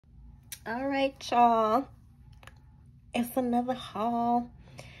All right, y'all. It's another haul.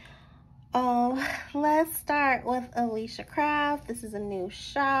 Let's start with Alicia Craft. This is a new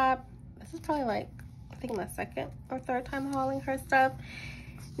shop. This is probably like, I think my second or third time hauling her stuff.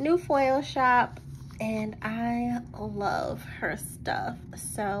 New foil shop, and I love her stuff.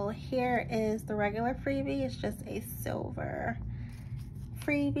 So here is the regular freebie. It's just a silver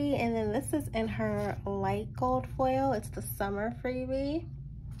freebie, and then this is in her light gold foil. It's the summer freebie.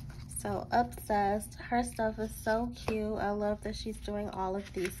 So obsessed. Her stuff is so cute. I love that she's doing all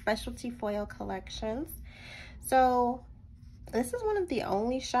of these specialty foil collections. So this is one of the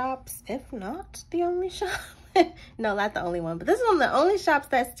only shops, if not the only shop. No, not the only one, but this is one of the only shops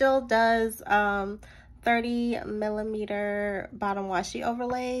that still does 30mm bottom washi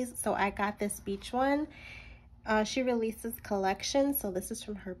overlays. So I got this beach one. She releases collections. So this is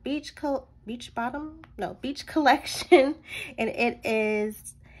from her beach collection, and it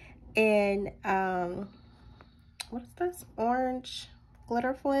is in what is this, orange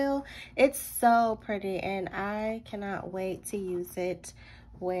glitter foil. It's so pretty, and I cannot wait to use it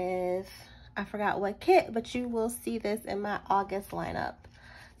with, I forgot what kit, but you will see this in my August lineup.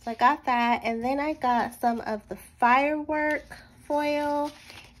 So I got that, and then I got some of the firework foil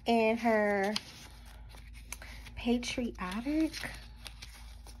in her patriotic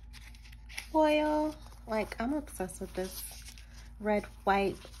foil. Like, I'm obsessed with this red,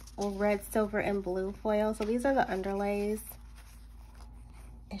 white, or red, silver, and blue foil. So these are the underlays,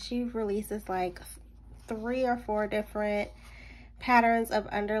 and she releases like 3 or 4 different patterns of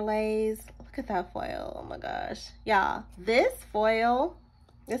underlays. Look at that foil. Oh my gosh, y'all, this foil,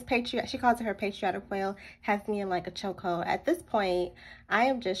 this patriot, she calls it her patriotic foil, has me in like a chokehold. At this point, I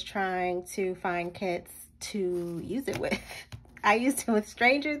am just trying to find kits to use it with. I used it with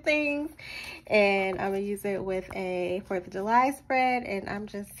Stranger Things, and I'm gonna use it with a 4th of July spread, and I'm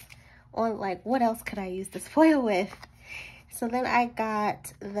just on like, what else could I use this foil with? So then I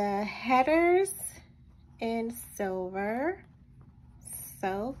got the headers in silver.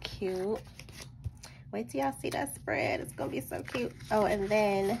 So cute. Wait till y'all see that spread. It's gonna be so cute. Oh, and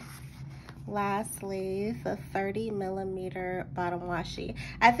then lastly, the 30mm bottom washi.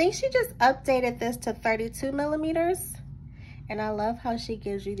 I think she just updated this to 32mm. And I love how she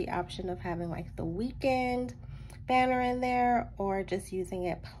gives you the option of having like the weekend banner in there, or just using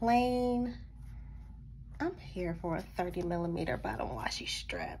it plain. I'm here for a 30mm bottom washi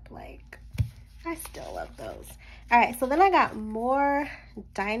strap. Like, I still love those. All right, so then I got more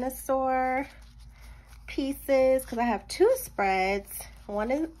dinosaur pieces because I have 2 spreads. One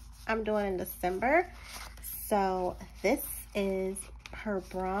is I'm doing in December. So this is her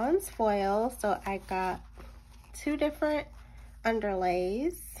bronze foil. So I got 2 different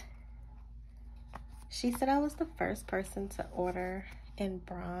underlays. She said I was the first person to order in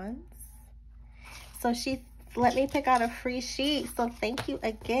bronze, so she let me pick out a free sheet. So thank you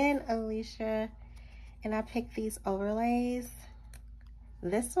again, Alicia. And I picked these overlays.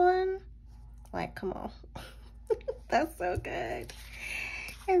 This one, like, come on. That's so good.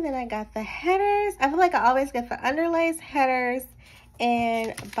 And then I got the headers. I feel like I always get the underlays, headers,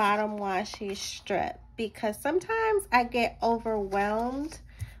 and bottom washi strip, because sometimes I get overwhelmed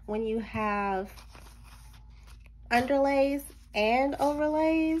when you have underlays and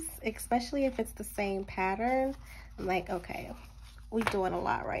overlays, especially if it's the same pattern. I'm like, okay, we're doing a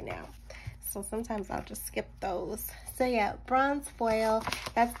lot right now. So sometimes I'll just skip those. So yeah, bronze foil.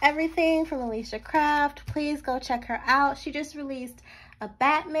 That's everything from Alicia Craft. Please go check her out. She just released a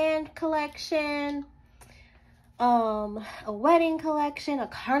Batman collection, a wedding collection, a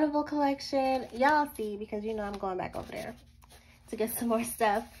carnival collection. Y'all see, because you know I'm going back over there to get some more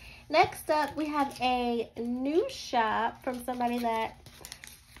stuff. Next up, we have a new shop from somebody that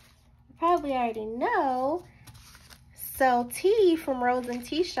you probably already know. So T from Rose and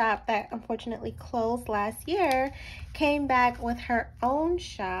Tea Shop, that unfortunately closed last year, came back with her own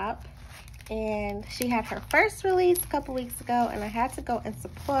shop. And she had her first release a couple weeks ago, and I had to go and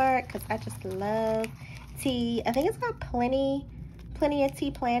support because I just love tea. I think it's called Plenty of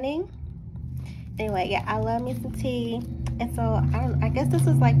Tea Planning. Anyway, yeah, I love me some tea. And so I guess this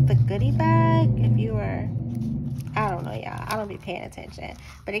is like the goodie bag. If you were, I don't know, y'all, I don't be paying attention,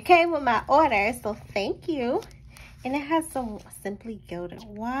 but it came with my order, so thank you. And it has some Simply Gilded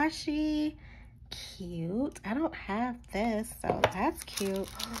washi. Cute. I don't have this, so that's cute.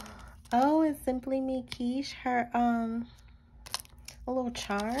 Oh, and Simply Me Quiche, her a little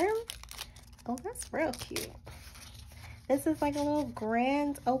charm. Oh, that's real cute. This is like a little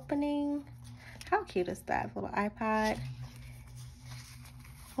grand opening. How cute is that? Little iPod.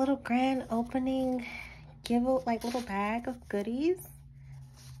 Little grand opening, like little bag of goodies.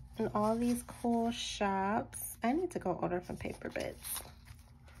 in all these cool shops. I need to go order from Paper Bits.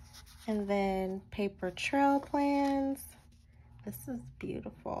 And then paper trail plans. This is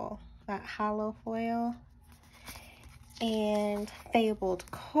beautiful. That hollow foil. And Fabled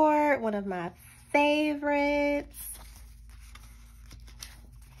Court, one of my favorites.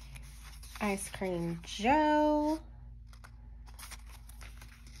 Ice Cream Joe.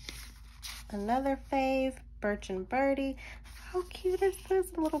 Another fave, Birch and Birdie. How cute is this?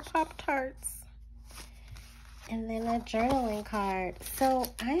 Little Pop-Tarts. And then a journaling card. So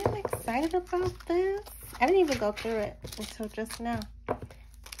I am excited about this. I didn't even go through it until just now.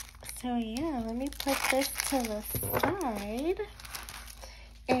 So yeah, let me put this to the side.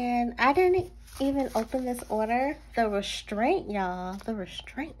 And I didn't even open this order. The restraint, y'all. The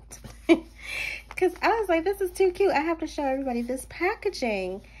restraint. Because I was like, this is too cute. I have to show everybody this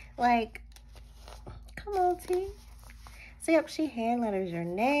packaging. Like, come on, T. So yep, she hand letters your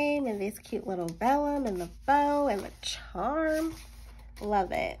name and this cute little vellum and the bow and the charm.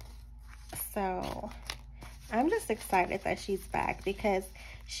 Love it. So I'm just excited that she's back because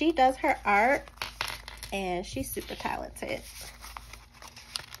she does her art and she's super talented.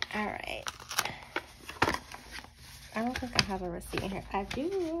 All right. I don't think I have a receipt in here. I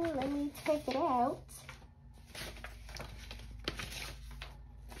do. Let me take it out.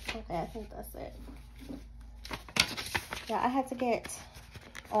 Okay, I think that's it. Yeah, I had to get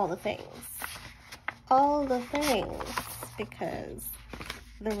all the things. All the things. Because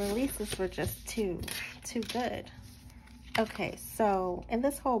the releases were just too good. Okay, so in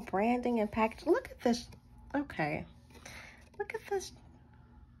this whole branding and packaging, look at this. Okay. Look at this.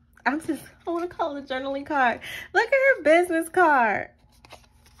 I want to call it a journaling card. Look at her business card.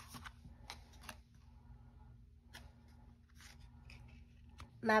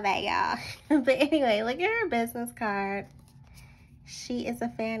 My bad, y'all. But anyway, look at her business card. She is a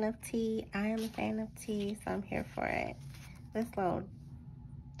fan of tea. I am a fan of tea, so I'm here for it. This little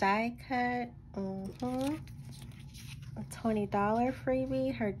die cut. A $20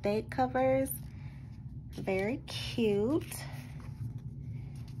 freebie. Her date covers. Very cute.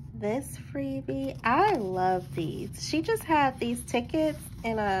 This freebie. I love these. She just had these tickets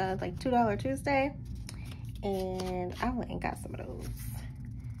in a like $2 Tuesday. And I went and got some of those.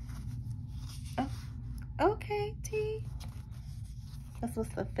 Oh, okay, T. This was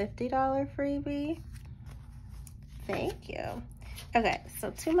the $50 freebie. Thank you. Okay, so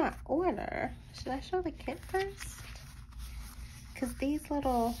to my order, should I show the kit first? Because these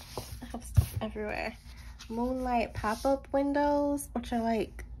little, I have stuff everywhere. Moonlight pop-up windows, which are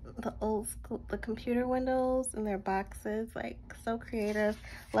like the old school, the computer windows in their boxes, like so creative.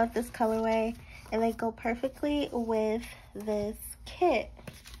 Love this colorway. And they go perfectly with this kit.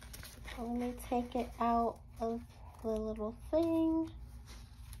 Let me take it out of the little thing.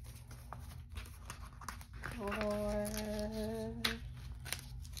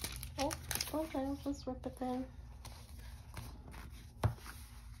 Oh, okay, let's rip it then.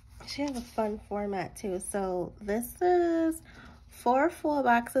 She has a fun format too. So this is 4 full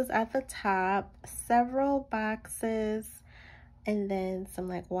boxes at the top, several boxes, and then some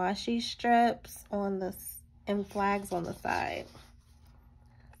like washi strips on the and flags on the side.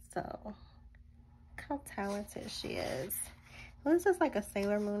 So look how talented she is. Well, this is like a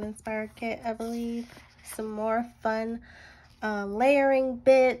Sailor Moon inspired kit, I believe. Some more fun layering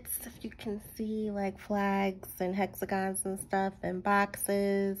bits, if you can see, like flags and hexagons and stuff, and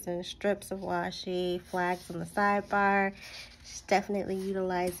boxes and strips of washi, flags on the sidebar. She's definitely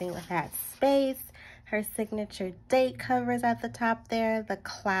utilizing that space. Her signature date covers at the top there, the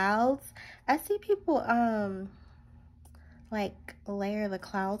clouds. I see people like layer the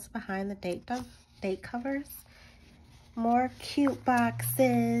clouds behind the date covers. More cute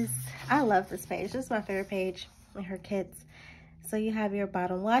boxes. I love this page. This is my favorite page in her kits. So you have your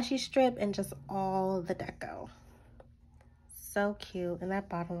bottom washi strip and just all the deco. So cute. And that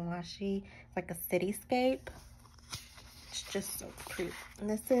bottom washi is like a cityscape. It's just so cute. And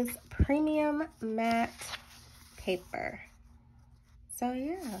this is premium matte paper. So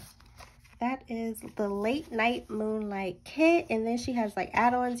yeah, that is the Late Night Moonlight kit. And then she has like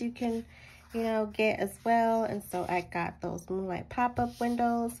add-ons you can, you know, get as well. And so I got those moonlight pop-up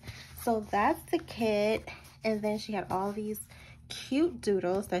windows. So that's the kit. And then she had all these cute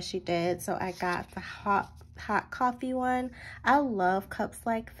doodles that she did. So I got the hot coffee one. I love cups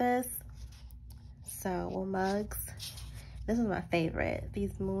like this. So, well, mugs. This is my favorite.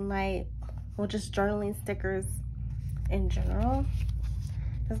 These moonlight, well, just journaling stickers in general.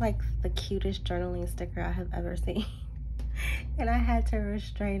 It's like the cutest journaling sticker I have ever seen. And I had to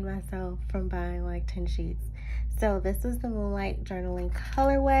restrain myself from buying like 10 sheets. So this is the Moonlight Journaling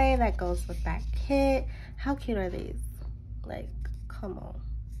colorway that goes with that kit. How cute are these? Like, come on.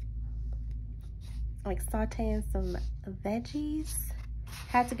 Like sauteing some veggies.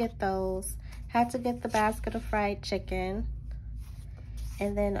 Had to get those. Had to get the basket of fried chicken.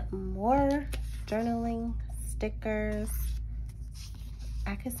 And then more journaling stickers.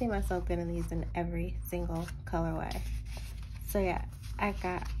 I could see myself getting these in every single colorway. So yeah, I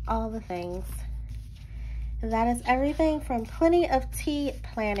got all the things. And that is everything from Plenty of Tea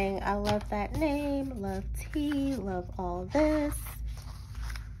Planning. I love that name. Love tea. Love all this.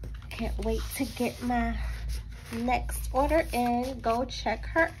 Can't wait to get my next order in. Go check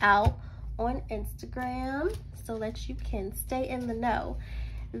her out on Instagram so that you can stay in the know.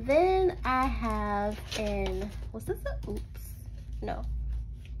 Then I have an, was this a, oops, no.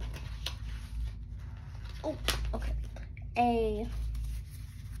 Oh, okay. A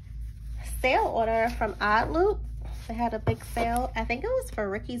sale order from Odd Loop. They had a big sale. I think it was for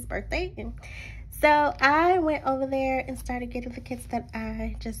Ricky's birthday. And so I went over there and started getting the kits that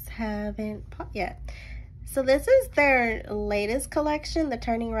I just haven't bought yet. So this is their latest collection, the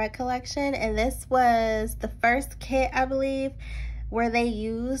Turning Red collection. And this was the first kit, I believe, where they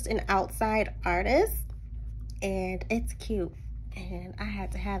used an outside artist. And it's cute. And I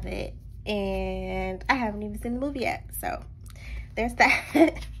had to have it. And I haven't even seen the movie yet. So there's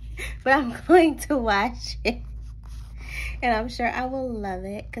that. But I'm going to watch it. And I'm sure I will love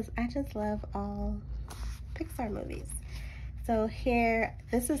it because I just love all Pixar movies. So here,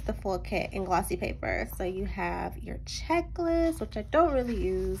 this is the full kit in glossy paper. So you have your checklist, which I don't really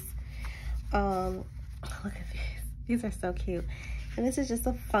use. Look at these. These are so cute. And this is just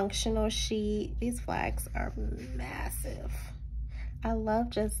a functional sheet. These flags are massive. I love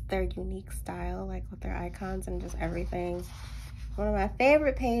just their unique style, like with their icons and just everything. One of my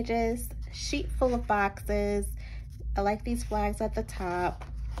favorite pages, sheet full of boxes. I like these flags at the top.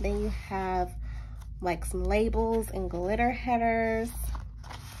 Then you have like some labels and glitter headers.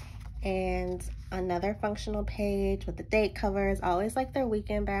 And another functional page with the date covers. I always like their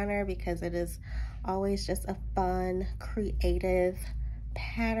weekend banner because it is always just a fun, creative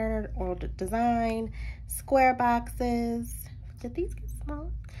pattern or design. Square boxes. Did these get small?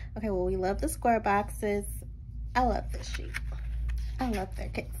 Okay, well, we love the square boxes. I love this sheet. I love their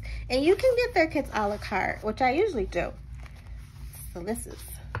kits. And you can get their kits a la carte, which I usually do. So this is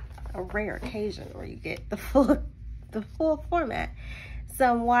a rare occasion where you get the full format.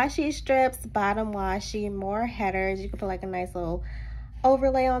 Some washi strips, bottom washi, more headers. You can put like a nice little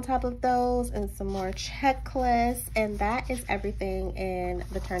overlay on top of those, and some more checklists. And that is everything in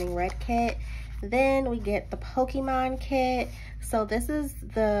the Turning Red kit. Then we get the Pokemon kit. So this is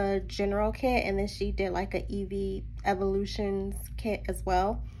the general kit, and then she did like a Eevee Evolutions kit as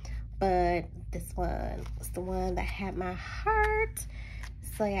well. But this one was the one that had my heart.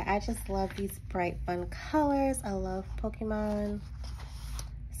 So yeah, I just love these bright, fun colors. I love Pokemon.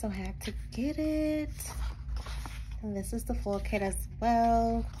 So I had to get it. And this is the full kit as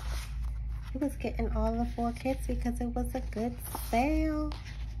well. I was getting all the full kits because it was a good sale.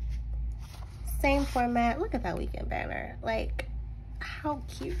 Same format. Look at that weekend banner. Like, how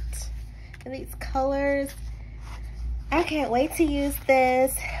cute. And these colors. I can't wait to use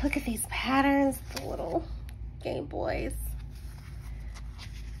this. Look at these patterns. The little Game Boys.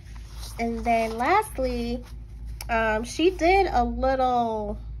 And then lastly, she did a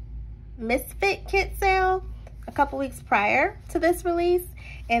little Misfit kit sale a couple weeks prior to this release.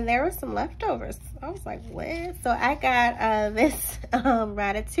 And there were some leftovers. I was like, what? So I got this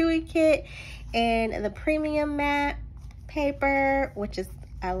Ratatouille kit and the premium matte paper, which is,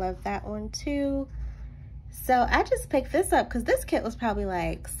 I love that one too. So I just picked this up because this kit was probably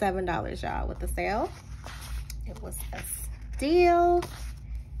like $7, y'all, with the sale. It was a steal,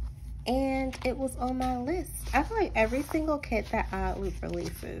 and it was on my list. I feel like every single kit that Odd Loop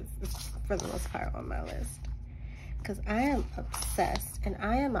releases is, for the most part, on my list. Because I am obsessed, and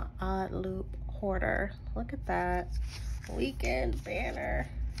I am an Odd Loop hoarder. Look at that weekend banner.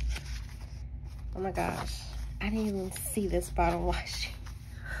 Oh my gosh, I didn't even see this bottle washing.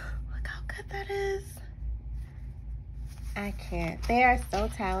 Look how good that is. I can't. They are so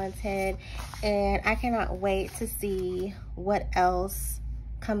talented, and I cannot wait to see what else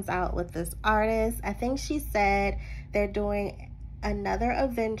comes out with this artist. I think she said they're doing another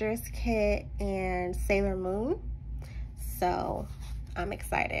Avengers kit and Sailor Moon. So I'm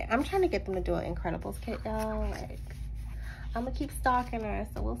excited. I'm trying to get them to do an Incredibles kit, y'all. Like, I'm gonna keep stalking her,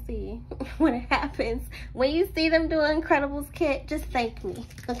 so we'll see when it happens. When you see them do an Incredibles kit, just thank me,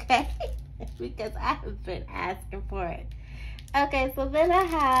 okay? Because I have been asking for it. Okay, so then I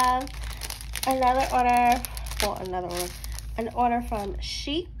have another order pull another one. An order from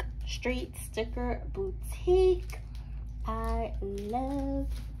Chic Street Sticker Boutique. I love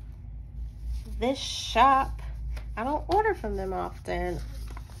this shop. I don't order from them often,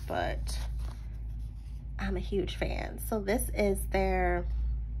 but I'm a huge fan. So this is their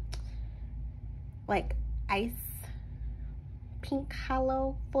like ice pink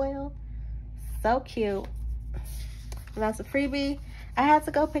hollow foil. So cute. And that's a freebie. I had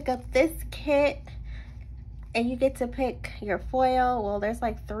to go pick up this kit, and you get to pick your foil. Well, there's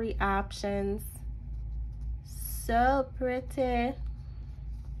like 3 options. So pretty.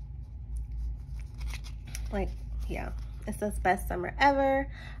 Like, yeah, it says best summer ever.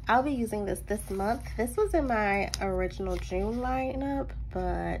 I'll be using this month. This was in my original June lineup,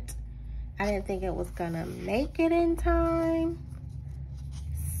 but I didn't think it was gonna make it in time,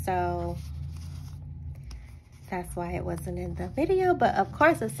 so that's why it wasn't in the video. But of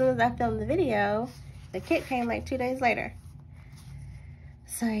course, as soon as I filmed the video, the kit came like 2 days later.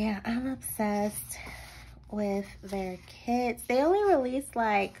 So yeah, I'm obsessed with their kits. They only release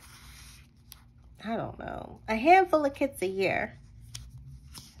like, I don't know, a handful of kits a year.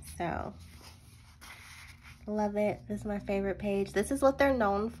 So love it. This is my favorite page. This is what they're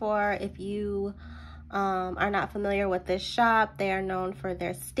known for. If you are not familiar with this shop, they are known for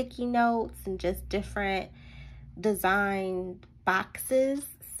their sticky notes and just different designed boxes.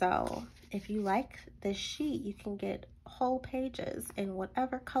 So if you like this sheet, you can get whole pages in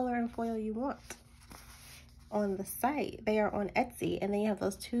whatever color and foil you want on the site. They are on Etsy, and then you have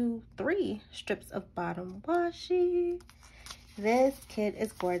those 3 strips of bottom washi. This kit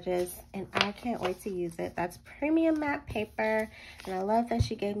is gorgeous, and I can't wait to use it. That's premium matte paper, and I love that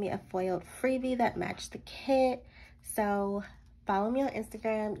she gave me a foiled freebie that matched the kit. So follow me on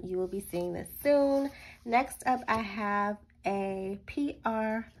Instagram. You will be seeing this soon. Next up, I have a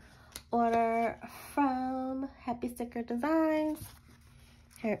PR order from Happy Sticker Designs.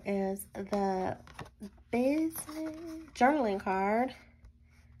 Here is the business journaling card.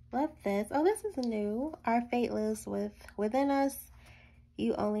 Love this. Oh, this is new. Our fate lives within us.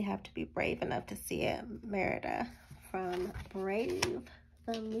 You only have to be brave enough to see it. Merida from Brave,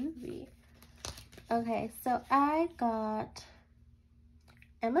 the movie. Okay, so I got,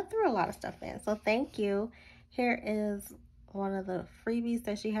 Emma threw a lot of stuff in, so thank you. Here is one of the freebies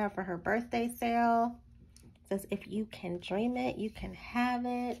that she had for her birthday sale. It says, if you can dream it, you can have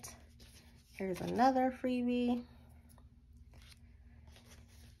it. Here's another freebie.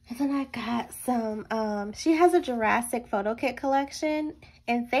 And then I got some, she has a Jurassic photo kit collection.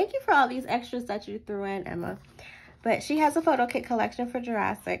 And thank you for all these extras that you threw in, Emma. But she has a photo kit collection for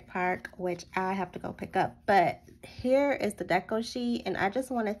Jurassic Park, which I have to go pick up. But here is the deco sheet. And I just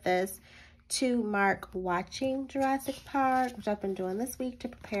wanted this to mark watching Jurassic Park, which I've been doing this week to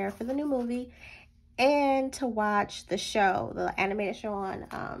prepare for the new movie. And to watch the show, the animated show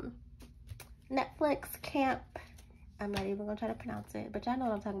on Netflix, Camp. I'm not even gonna try to pronounce it, but y'all know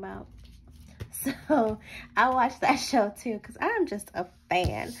what I'm talking about. So I watched that show too, because I'm just a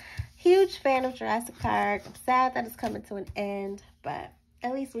fan. Huge fan of Jurassic Park. I'm sad that it's coming to an end, but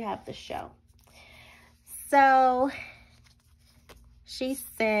at least we have the show. So she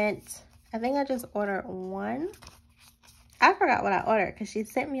sent, I think I just ordered one. I forgot what I ordered because she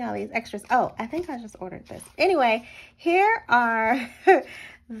sent me all these extras. Oh, I think I just ordered this. Anyway, here are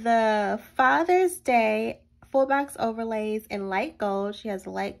the Father's Day full box overlays in light gold. She has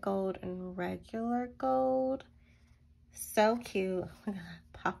light gold and regular gold. So cute. Look at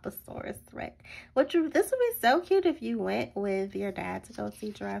that Papasaurus Rex. This would be so cute if you went with your dad to go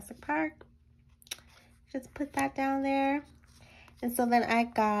see Jurassic Park. Just put that down there. And so then I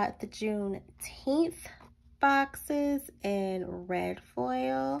got the Juneteenth boxes in red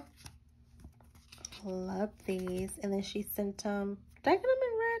foil. Love these. And then she sent them, did I get them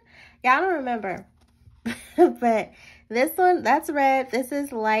in red? Yeah, I don't remember. But this one, that's red. This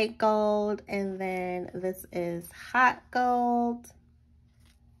is light gold. And then this is hot gold.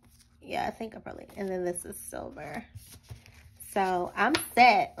 Yeah, I think I probably, and then this is silver. So I'm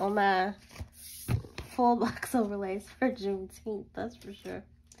set on my full box overlays for Juneteenth, that's for sure.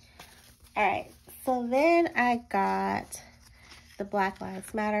 All right, so then I got the Black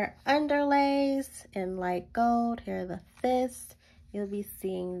Lives Matter underlays in light gold. Here are the fists. You'll be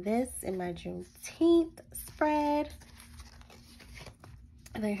seeing this in my Juneteenth spread.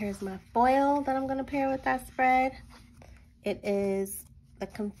 And then here's my foil that I'm going to pair with that spread. It is the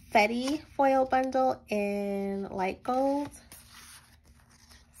confetti foil bundle in light gold.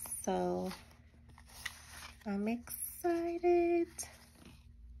 So I'm excited.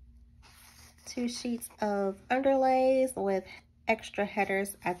 2 sheets of underlays with extra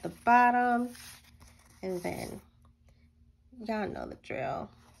headers at the bottom. And then y'all know the drill.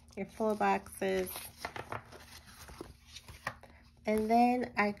 Your full boxes. And then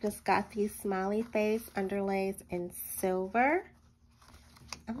I just got these smiley face underlays in silver.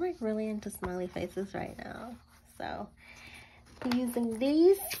 I'm like really into smiley faces right now. So I'm using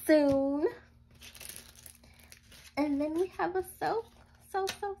these soon. And then we have a so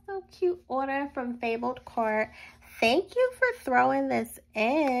cute order from Fabled Court. Thank you for throwing this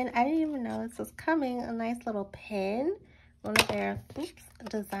in. I didn't even know this was coming. A nice little pin. One of their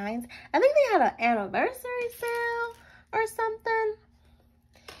designs. I think they had an anniversary sale or something.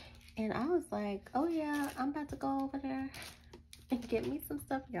 And I was like, oh yeah, I'm about to go over there and get me some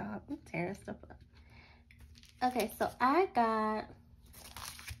stuff, y'all. I'm tearing stuff up. Okay, so I got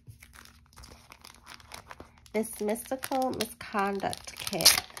this Mystical Misconduct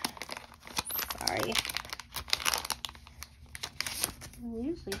kit. Sorry. I'm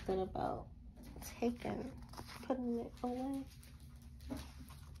usually good about putting it away.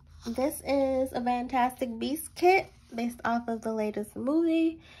 This is a Fantastic Beasts kit based off of the latest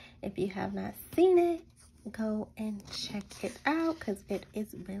movie. If you have not seen it, go and check it out because it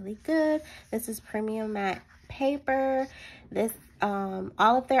is really good. This is premium matte paper. This all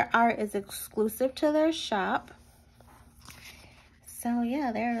of their art is exclusive to their shop. So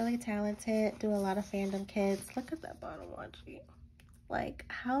yeah, they're really talented. Do a lot of fandom kits. Look at that bottom washi. Like,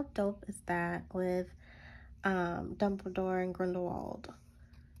 how dope is that with Dumbledore and Grindelwald?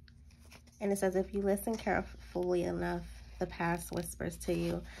 And it says, if you listen carefully enough, the past whispers to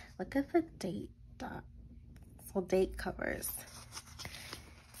you. Look at the date dots. So date covers.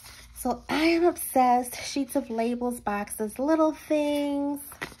 So I am obsessed. Sheets of labels, boxes, little things,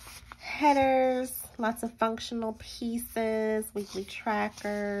 headers, lots of functional pieces, weekly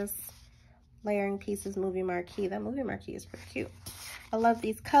trackers, layering pieces, movie marquee. That movie marquee is pretty cute. I love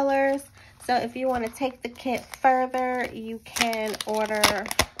these colors. So if you want to take the kit further, you can order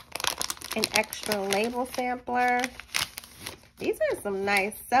an extra label sampler. These are some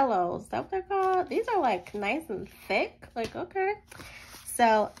nice cellos. Is that what they're called? These are like nice and thick. Like, okay.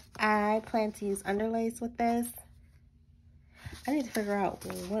 So I plan to use underlays with this. I need to figure out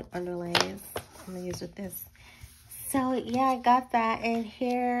what underlays I'm gonna use with this. So yeah, I got that in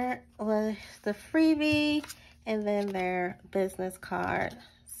here with the freebie and then their business card.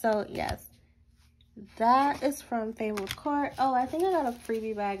 So yes, that is from Fabled Court. Oh, I think I got a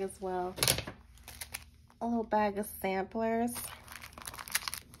freebie bag as well. A little bag of samplers.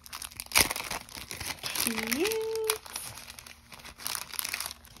 Cute.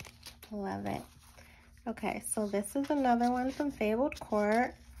 Love it. Okay, so this is another one from Fabled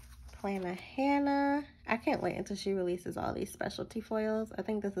Court. Plana Hannah. I can't wait until she releases all these specialty foils. I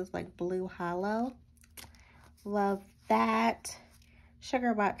think this is like Blue Hollow. Love that.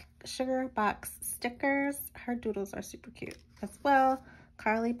 Sugar box stickers. Her doodles are super cute as well.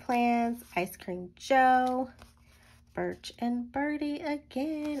 Carly Plans, Ice Cream Joe, Birch and Birdie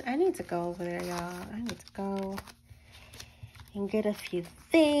again. I need to go over there, y'all. I need to go and get a few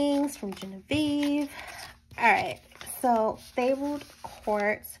things from Genevieve. All right, so Fabled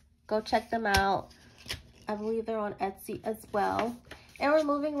Court, go check them out. I believe they're on Etsy as well. And we're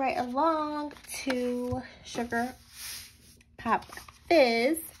moving right along to Sugar Pop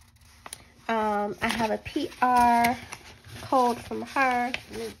Fizz. I have a PR code from her.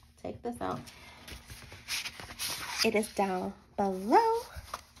 Let me take this out. It is down below.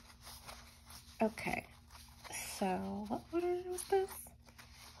 Okay, so what order was this?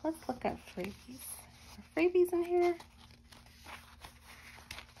 Let's look at freebies. Are freebies in here?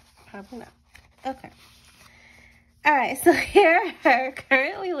 Probably not. Okay. All right, so here are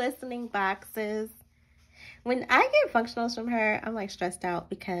currently listening boxes. When I get functionals from her, I'm like stressed out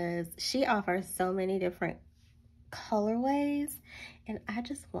because she offers so many different colorways and I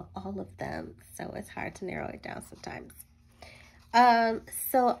just want all of them, so it's hard to narrow it down sometimes.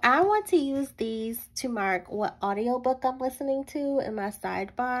 So I want to use these to mark what audiobook I'm listening to in my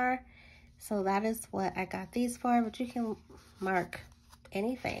sidebar. So that is what I got these for, but you can mark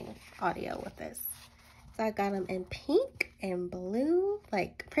anything audio with this. So I got them in pink and blue,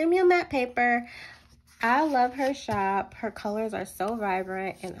 like premium matte paper. I love her shop. Her colors are so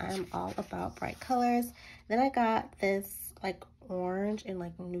vibrant and I'm all about bright colors. Then I got this like orange and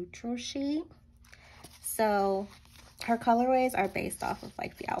like neutral sheet. So her colorways are based off of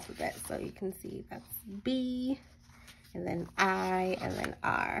like the alphabet. So you can see that's B and then I and then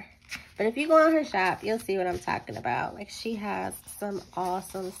R. But if you go on her shop, you'll see what I'm talking about. Like she has some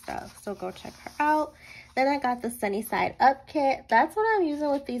awesome stuff. So go check her out. Then I got the Sunny Side Up kit. That's what I'm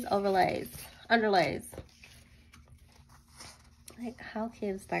using with these overlays. Underlays. Like, how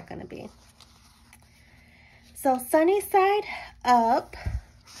cute is that gonna be? So sunny side up.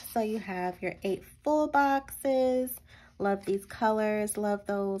 So you have your 8 full boxes. Love these colors. Love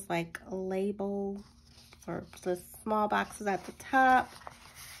those like label or the small boxes at the top.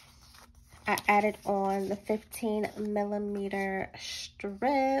 I added on the 15mm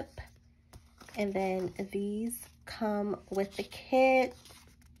strip. And then these come with the kit,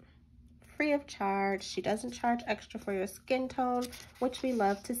 free of charge. She doesn't charge extra for your skin tone, which we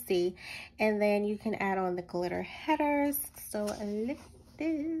love to see. And then you can add on the glitter headers. So look at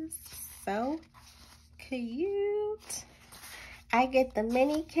this, so cute. I get the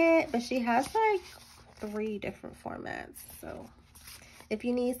mini kit, but she has like 3 different formats. So if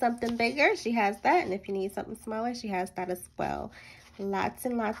you need something bigger, she has that. And if you need something smaller, she has that as well. Lots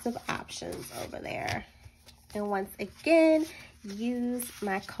and lots of options over there. And once again, use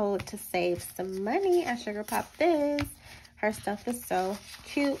my code to save some money at Sugar Pop Biz. Her stuff is so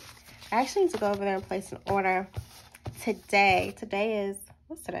cute. I actually need to go over there and place an order today. Today is,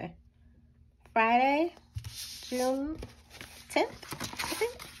 what's today? Friday, June 10th, I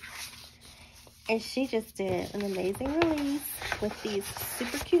think. And she just did an amazing release with these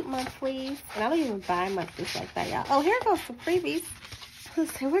super cute monthlies. And I don't even buy monthlies like that, y'all. Oh, here goes some freebies. Where's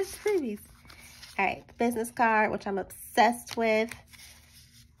the freebies? All right, the business card, which I'm obsessed with.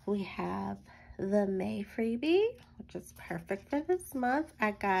 We have the May freebie, which is perfect for this month.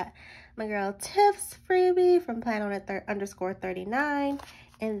 I got my girl Tiff's freebie from Plan On It _39.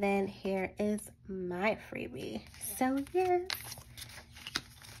 And then here is my freebie. So yes,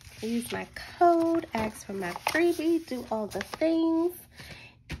 use my code, ask for my freebie, do all the things.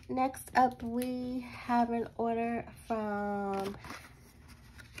 Next up, we have an order from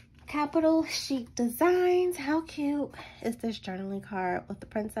Capital Chic Designs. How cute is this journaling card with the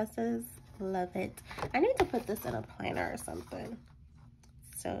princesses? Love it. I need to put this in a planner or something.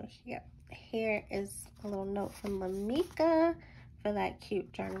 So yeah, here is a little note from Lamika for that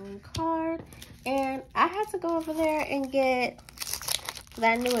cute journaling card. And I had to go over there and get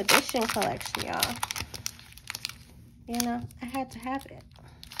that new edition collection, y'all. You know, I had to have it.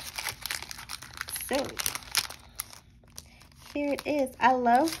 So here it is. I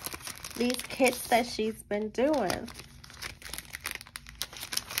love these kits that she's been doing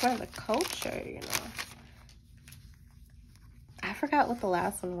for the culture, you know. I forgot what the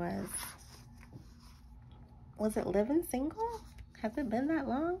last one was. Was it Living Single? Has it been that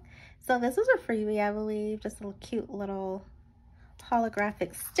long? So this was a freebie, I believe. Just a cute little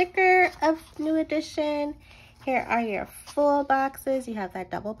holographic sticker of new edition. Here are your full boxes. You have that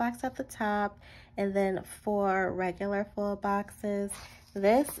double box at the top and then 4 regular full boxes.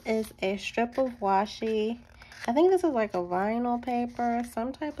 This is a strip of washi. I think this is like a vinyl paper,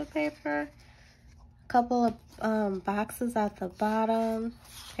 some type of paper. A couple of boxes at the bottom.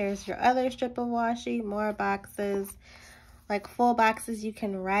 Here's your other strip of washi, more boxes, like full boxes you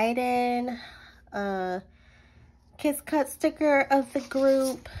can write in. Kiss Cut sticker of the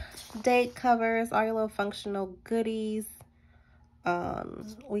group, date covers, all your little functional goodies,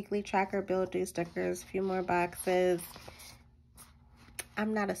 weekly tracker, bill due stickers, a few more boxes.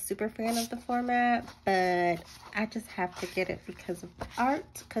 I'm not a super fan of the format, but I just have to get it because of the art.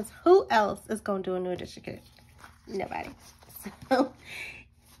 Because who else is going to do a new edition kit? Nobody. So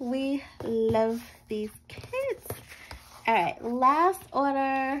we love these kits. All right, last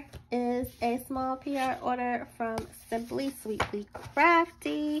order is a small PR order from Simply Sweetly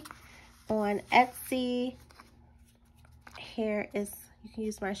Crafty on Etsy. Here is, you can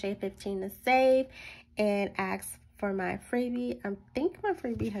use my shade 15 to save and ask for my freebie. I think my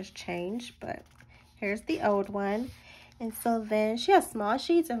freebie has changed, but here's the old one. And so then she has small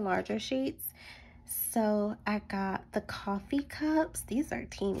sheets and larger sheets. So I got the coffee cups. These are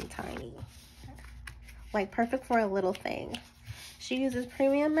teeny tiny, like perfect for a little thing. She uses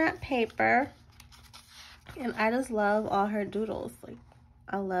premium matte paper, and I just love all her doodles. Like,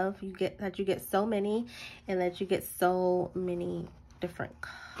 I love you get so many, and that you get so many different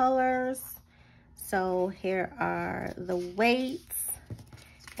colors. So here are the weights,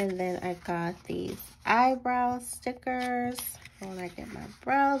 and then I got these eyebrow stickers for when I get my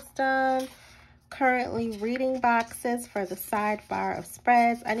brows done. Currently reading boxes for the sidebar of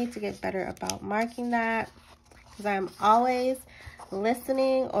spreads. I need to get better about marking that because I'm always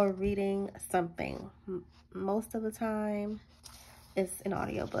listening or reading something. Most of the time it's an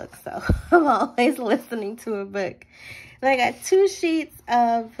audiobook, so I'm always listening to a book. Then I got 2 sheets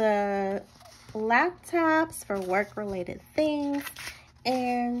of the laptops for work-related things,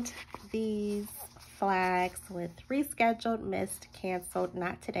 and these flags with rescheduled, missed, canceled,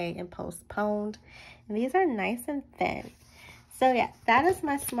 not today, and postponed. And these are nice and thin. So yeah, that is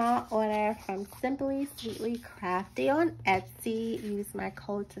my small order from Simply Sweetly Crafty on Etsy. Use my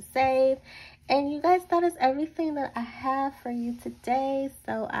code to save. And you guys, that is everything that I have for you today.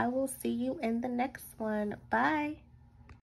 So I will see you in the next one. Bye.